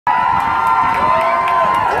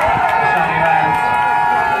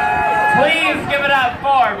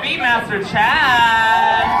Master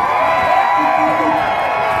Chad.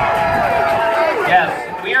 Yes,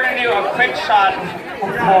 we are going to do a quick shot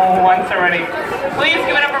once already. Please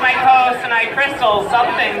give it up for my co-host tonight, Crystal.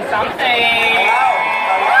 Something.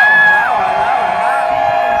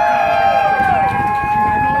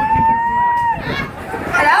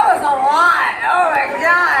 That was a lot. Oh my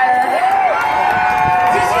god.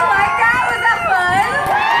 Did you like that? Was that fun?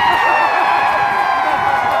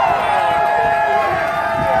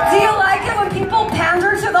 Do you like it when people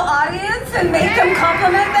pander to the audience and make them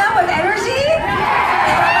compliment them with energy?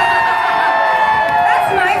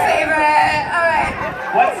 That's my favorite. All right.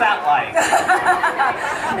 What's that like?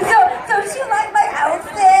 So, don't you like my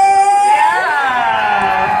outfit? Yeah.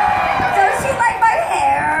 Don't you like my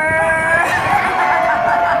hair?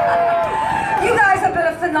 You guys have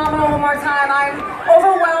been phenomenal one more time. I'm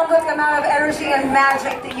overwhelmed with the amount of energy and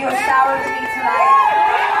magic that you have showered in me tonight.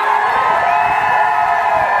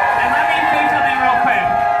 And let me say something real quick.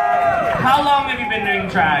 How long have you been doing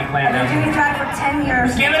drag, Landon? I've been doing drag for 10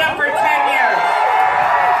 years. Give it up for 10 years.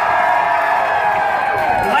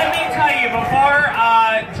 Let me tell you,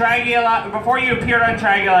 before you appeared on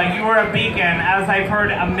Dragula, you were a beacon, as I've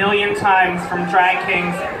heard a million times from drag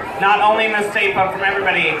kings, not only in the state, but from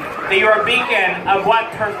everybody, that you're a beacon of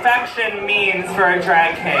what perfection means for a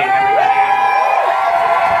drag king, everybody.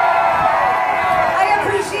 I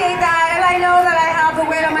appreciate that, and I know that I have the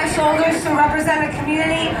weight on my shoulders to represent a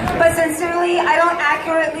community, but sincerely, I don't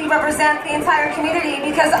accurately represent the entire community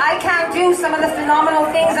because I can't do some of the phenomenal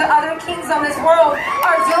things that other kings on this world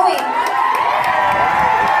are doing.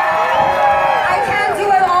 I can't do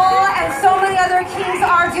it all, and so many other kings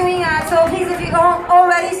are doing that, so please, if you don't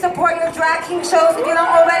already support your drag king shows, if you don't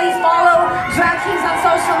already follow drag kings on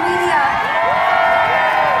social media,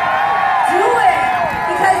 do it,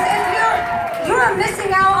 because if you're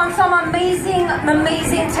missing out on some amazing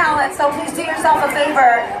talent, so please do yourself a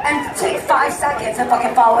favor and take 5 seconds and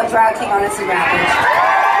fucking follow a drag king on Instagram.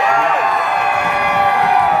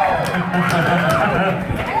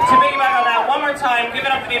 To piggyback on that one more time, give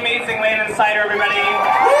it up for the amazing Landon Cider, everybody.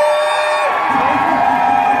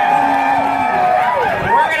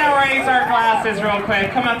 We're gonna raise our glasses real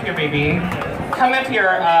quick. Come up here, baby. Come up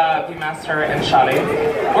here, Master and Shoddy.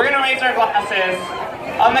 We're gonna raise our glasses.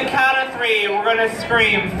 On the count of 3, we're gonna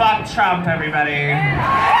scream, "Fuck Trump," everybody.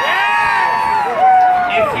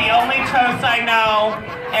 It's the only toast I know,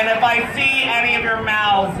 and if I see any of your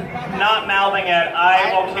mouths not mouthing it,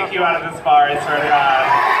 I will kick you out of this bar, I swear to God.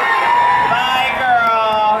 Bye,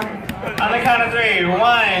 girl. On the count of 3,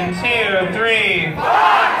 1, 2, 3.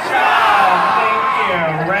 Fuck Trump! Thank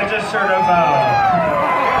you. Register to vote.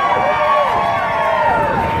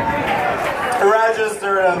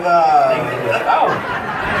 Register to vote. Oh.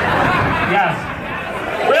 Yes.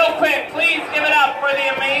 Real quick, please give it up for the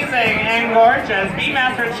amazing and gorgeous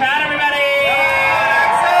Master Chad, everybody!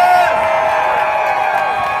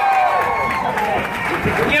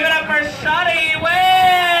 Give it up for Shoddy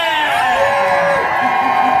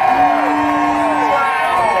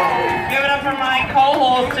Give it up for my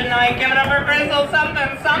co-host tonight. Give it up for Crystal something.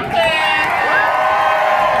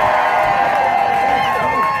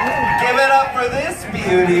 Give it up for this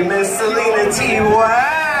beauty, Miss Selena T.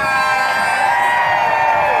 Wow.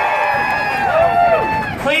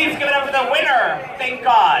 Please give it up for the winner, thank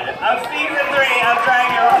God, of season 3 of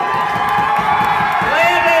Dragula.